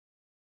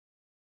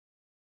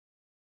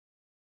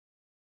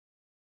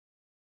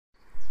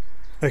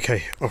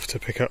Okay, off to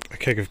pick up a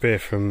keg of beer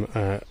from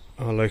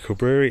our local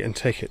brewery and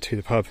take it to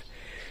the pub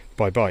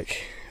by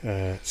bike.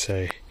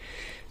 So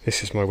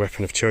this is my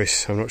weapon of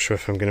choice. I'm not sure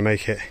if I'm going to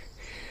make it.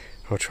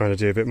 I'll try to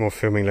do a bit more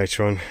filming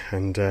later on,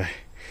 and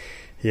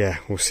yeah,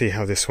 we'll see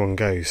how this one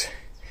goes.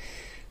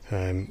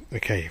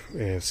 Okay,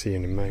 I'll see you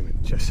in a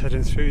moment. Just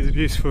heading through the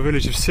beautiful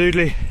village of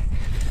Sudeley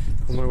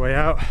on my way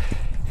out.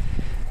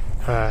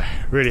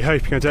 Really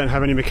hoping I don't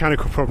have any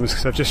mechanical problems,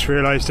 because I've just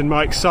realised in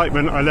my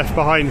excitement I left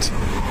behind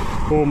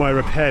all my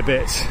repair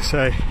bits.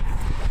 So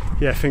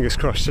yeah, fingers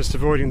crossed, just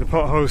avoiding the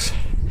potholes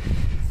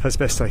as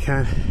best I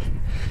can,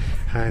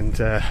 and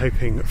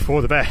hoping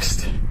for the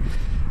best.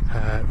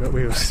 But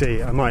we will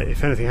see. I might,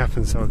 if anything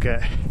happens, I'll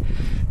get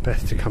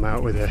Beth to come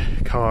out with a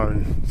car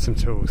and some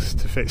tools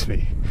to fix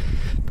me,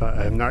 but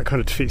that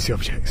kind of defeats the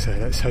object, so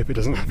let's hope it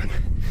doesn't happen.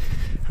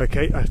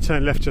 Okay, I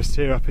turn left just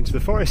here up into the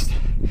forest,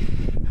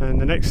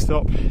 and the next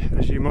stop,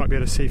 as you might be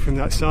able to see from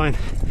that sign,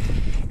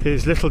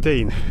 is Little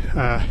Dean,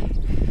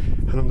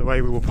 and on the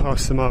way we will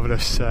pass the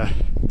marvellous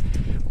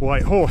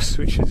White Horse,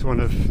 which is one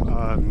of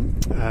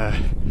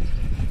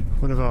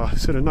our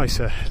sort of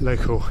nicer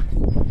local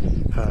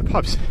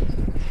pubs.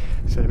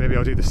 So maybe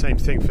I'll do the same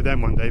thing for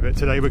them one day, but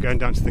today we're going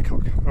down to the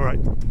Cock. Alright,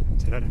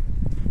 see you later.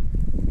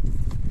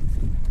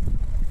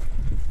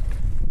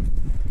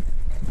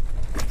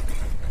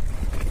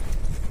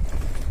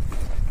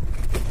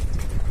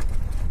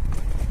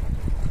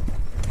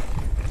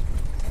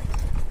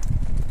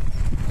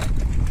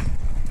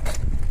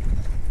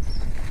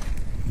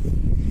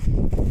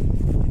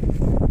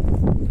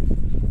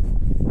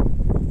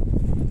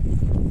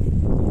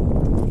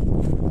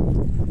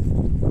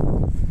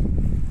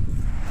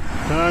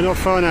 Not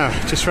far now,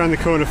 just round the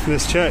corner from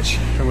this church,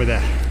 and we're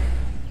there.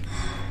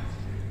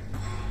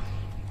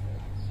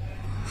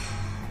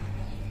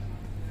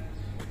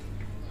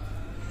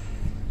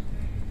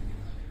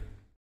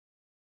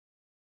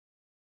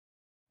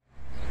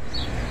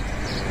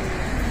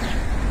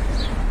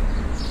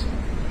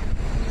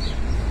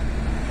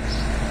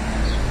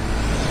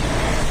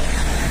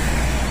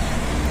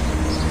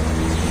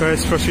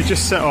 First frost, we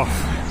just set off,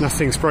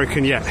 nothing's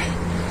broken yet,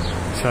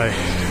 so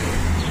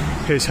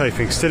here's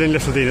hoping. Still in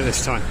Little Dean at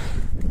this time.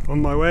 On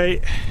my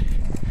way,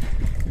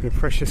 the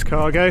precious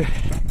cargo.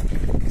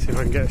 See if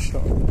I can get a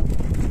shot.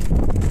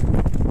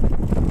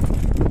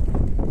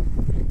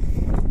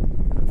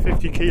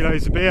 50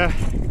 kilos of beer,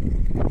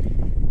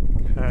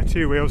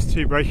 2 wheels,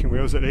 2 braking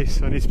wheels at least,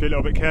 so I need to be a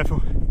little bit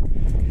careful.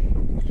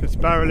 Just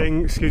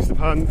barrelling, excuse the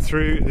pun,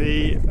 through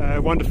the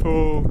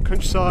wonderful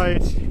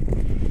countryside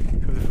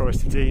of the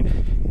Forest of Dean.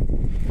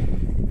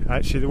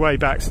 Actually, the way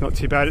back's not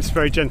too bad. It's a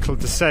very gentle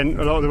descent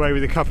a lot of the way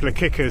with a couple of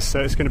kickers, so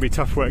it's going to be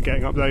tough work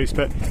getting up those.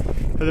 But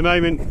at the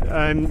moment,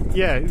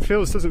 yeah, it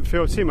doesn't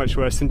feel too much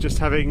worse than just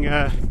having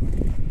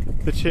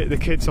the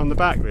kids on the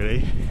back,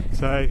 really.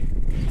 So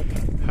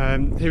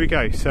here we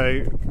go.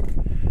 So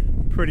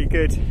pretty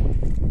good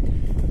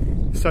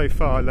so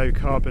far. Low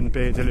carbon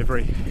beer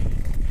delivery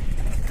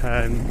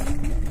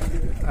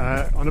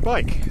on a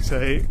bike.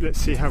 So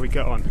let's see how we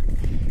get on.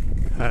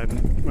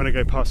 When I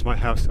go past my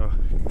house, I'll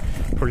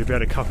probably be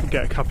able to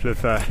get a couple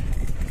of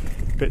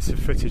bits of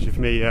footage of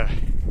me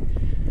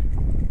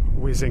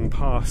whizzing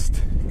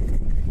past.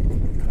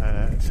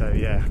 So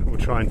yeah, we'll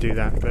try and do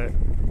that. But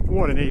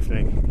what an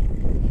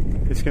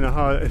evening! It's going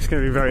to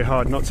be very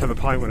hard not to have a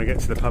pint when I get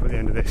to the pub at the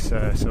end of this.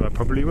 So I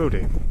probably will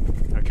do.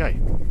 Okay,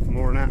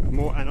 more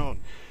and on.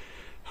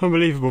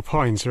 Unbelievable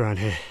pines around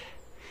here.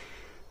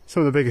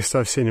 Some of the biggest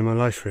I've seen in my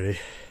life, really.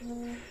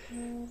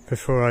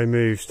 Before I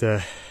moved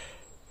this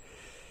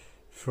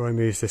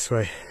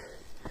way.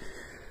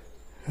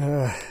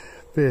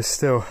 Beer's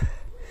still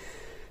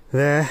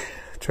there,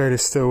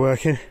 trailer's still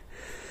working.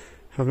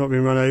 I've not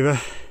been run over.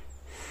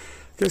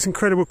 Get this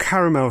incredible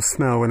caramel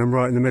smell when I'm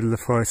right in the middle of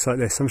the forest like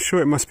this. I'm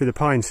sure it must be the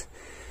pines.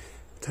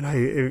 I don't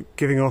know,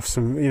 giving off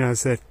some, you know,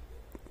 as they're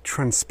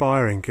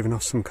transpiring, giving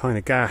off some kind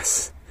of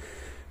gas.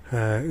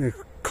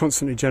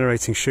 Constantly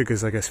generating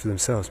sugars, I guess, for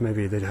themselves.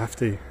 Maybe they'd have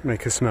to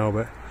make a smell,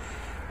 but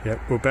yeah,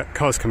 we'll bet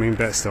cars coming,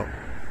 better stop.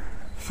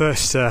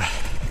 First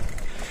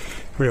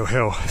real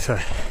hill, so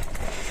a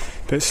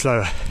bit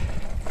slower.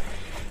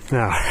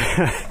 Now,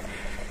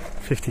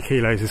 50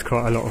 kilos is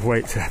quite a lot of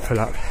weight to pull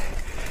up.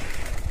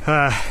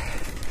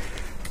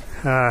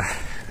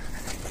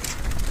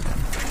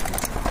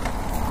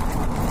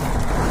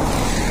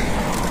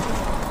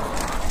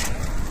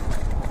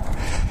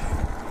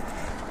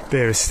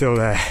 Beer is still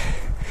there.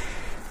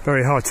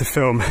 Very hard to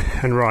film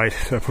and ride,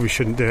 so I probably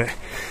shouldn't do it.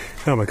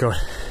 Oh my god.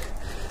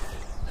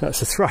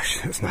 That's a thrush,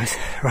 that's nice.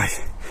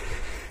 Right,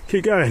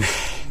 keep going.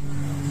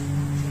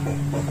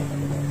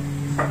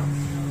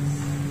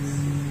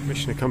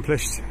 Mission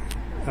accomplished.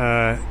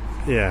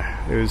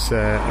 Yeah, it was.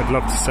 I'd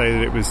love to say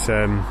that it was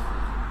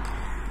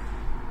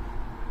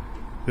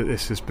that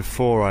this was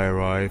before I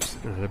arrived.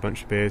 I had a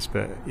bunch of beers,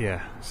 but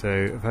yeah. So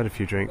I've had a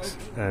few drinks.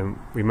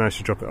 We managed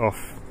to drop it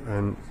off,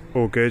 and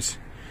all good.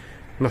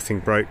 Nothing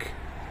broke.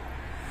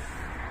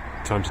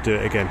 Time to do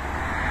it again.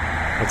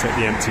 I'll take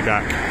the empty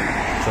back.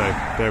 So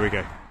there we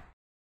go.